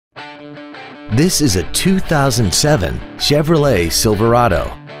This is a 2007 Chevrolet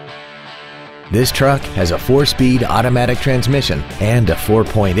Silverado. This truck has a 4-speed automatic transmission and a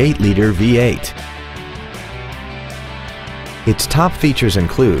 4.8-liter V8. Its top features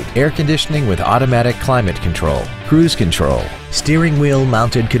include air conditioning with automatic climate control, cruise control, steering wheel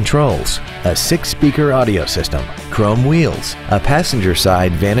mounted controls, a 6-speaker audio system, chrome wheels, a passenger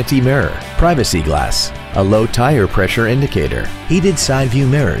side vanity mirror, privacy glass, a low tire pressure indicator, heated side view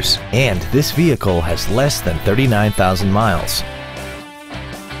mirrors, and this vehicle has less than 39,000 miles.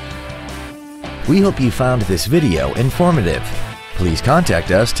 We hope you found this video informative. Please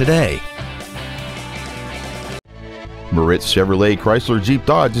contact us today. Moritz Chevrolet Chrysler Jeep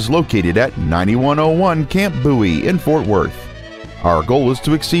Dodge is located at 9101 Camp Bowie in Fort Worth. Our goal is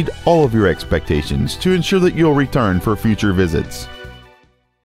to exceed all of your expectations to ensure that you'll return for future visits.